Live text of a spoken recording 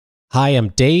Hi, I'm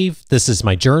Dave. This is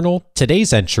my journal.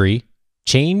 Today's entry,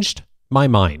 Changed My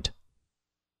Mind.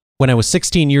 When I was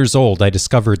 16 years old, I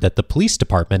discovered that the police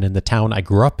department in the town I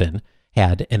grew up in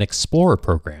had an Explorer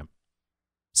program.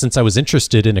 Since I was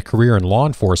interested in a career in law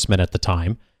enforcement at the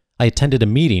time, I attended a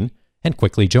meeting and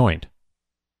quickly joined.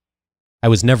 I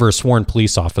was never a sworn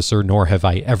police officer, nor have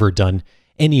I ever done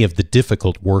any of the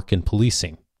difficult work in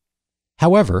policing.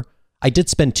 However, I did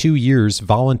spend 2 years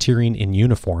volunteering in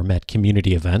uniform at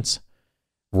community events,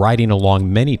 riding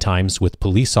along many times with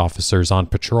police officers on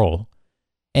patrol,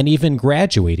 and even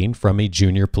graduating from a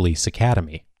junior police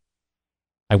academy.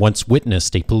 I once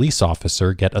witnessed a police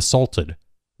officer get assaulted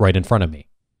right in front of me.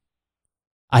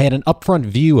 I had an upfront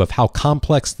view of how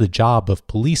complex the job of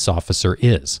police officer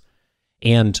is,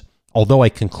 and although I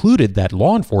concluded that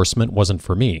law enforcement wasn't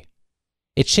for me,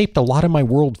 it shaped a lot of my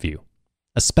worldview,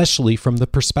 especially from the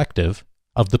perspective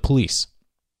of the police.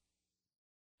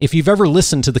 If you've ever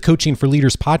listened to the Coaching for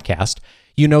Leaders podcast,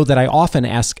 you know that I often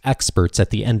ask experts at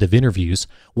the end of interviews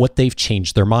what they've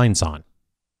changed their minds on.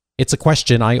 It's a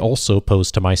question I also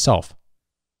pose to myself.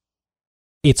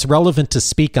 It's relevant to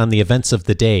speak on the events of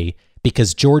the day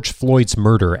because George Floyd's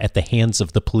murder at the hands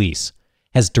of the police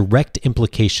has direct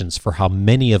implications for how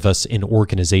many of us in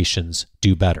organizations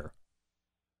do better.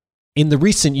 In the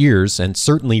recent years, and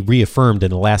certainly reaffirmed in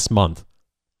the last month,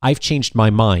 I've changed my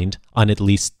mind on at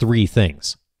least 3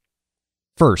 things.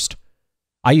 First,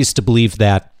 I used to believe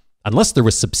that, unless there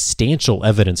was substantial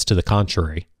evidence to the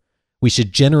contrary, we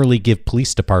should generally give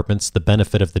police departments the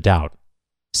benefit of the doubt,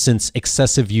 since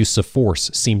excessive use of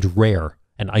force seemed rare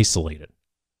and isolated.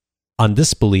 On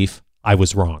this belief, I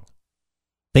was wrong.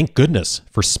 Thank goodness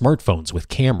for smartphones with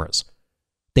cameras.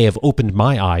 They have opened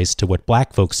my eyes to what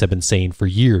black folks have been saying for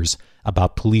years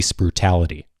about police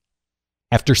brutality.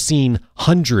 After seeing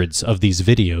hundreds of these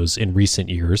videos in recent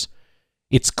years,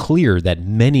 it's clear that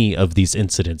many of these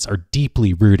incidents are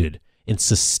deeply rooted in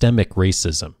systemic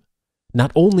racism,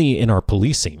 not only in our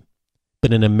policing,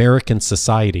 but in American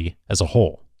society as a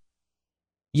whole.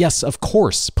 Yes, of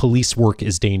course, police work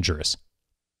is dangerous,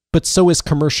 but so is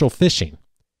commercial fishing,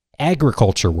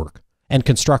 agriculture work, and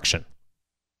construction.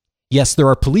 Yes, there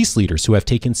are police leaders who have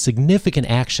taken significant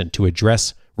action to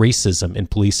address racism in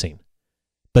policing,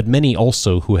 but many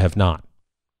also who have not.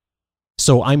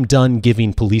 So I'm done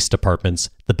giving police departments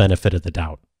the benefit of the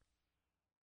doubt.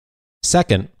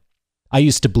 Second, I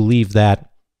used to believe that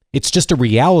it's just a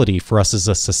reality for us as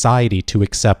a society to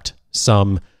accept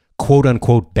some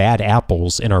quote-unquote bad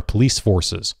apples in our police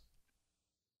forces.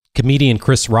 Comedian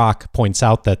Chris Rock points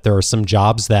out that there are some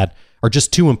jobs that are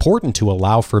just too important to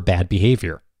allow for bad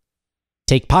behavior.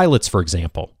 Take pilots, for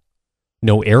example.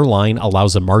 No airline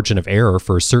allows a margin of error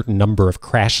for a certain number of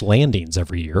crash landings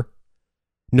every year.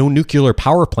 No nuclear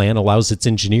power plant allows its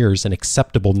engineers an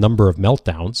acceptable number of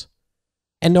meltdowns.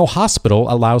 And no hospital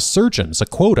allows surgeons a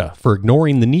quota for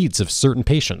ignoring the needs of certain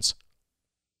patients.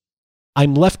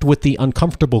 I'm left with the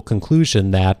uncomfortable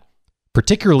conclusion that,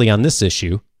 particularly on this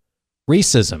issue,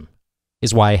 racism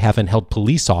is why I haven't held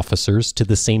police officers to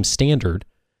the same standard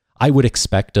I would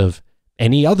expect of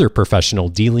any other professional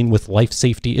dealing with life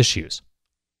safety issues.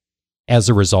 As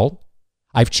a result,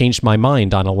 I've changed my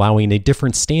mind on allowing a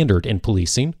different standard in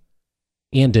policing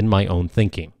and in my own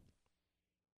thinking.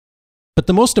 But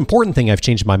the most important thing I've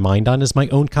changed my mind on is my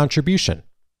own contribution.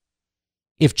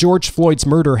 If George Floyd's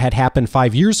murder had happened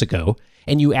 5 years ago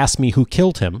and you asked me who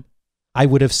killed him, I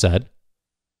would have said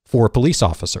 4 police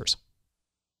officers.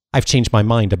 I've changed my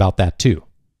mind about that too.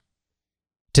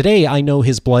 Today, I know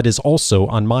his blood is also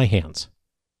on my hands.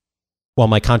 While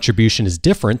my contribution is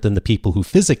different than the people who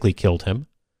physically killed him,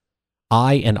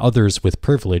 I and others with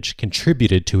privilege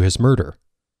contributed to his murder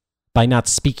by not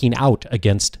speaking out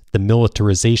against the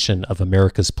militarization of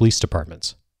America's police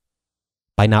departments,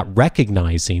 by not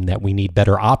recognizing that we need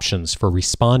better options for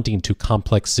responding to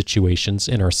complex situations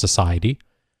in our society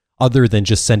other than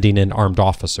just sending in armed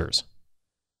officers,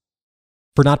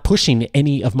 for not pushing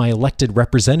any of my elected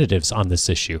representatives on this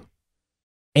issue,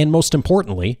 and most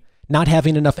importantly, not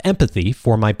having enough empathy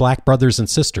for my black brothers and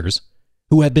sisters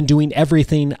who have been doing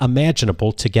everything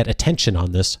imaginable to get attention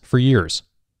on this for years.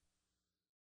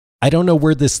 I don't know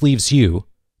where this leaves you,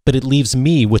 but it leaves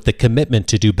me with the commitment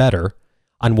to do better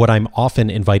on what I'm often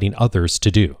inviting others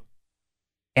to do.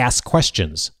 Ask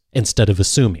questions instead of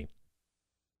assuming.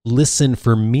 Listen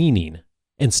for meaning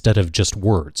instead of just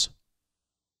words.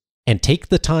 And take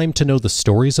the time to know the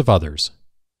stories of others,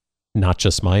 not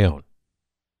just my own.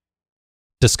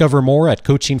 Discover more at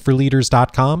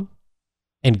coachingforleaders.com,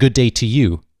 and good day to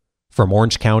you from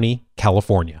Orange County,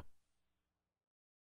 California.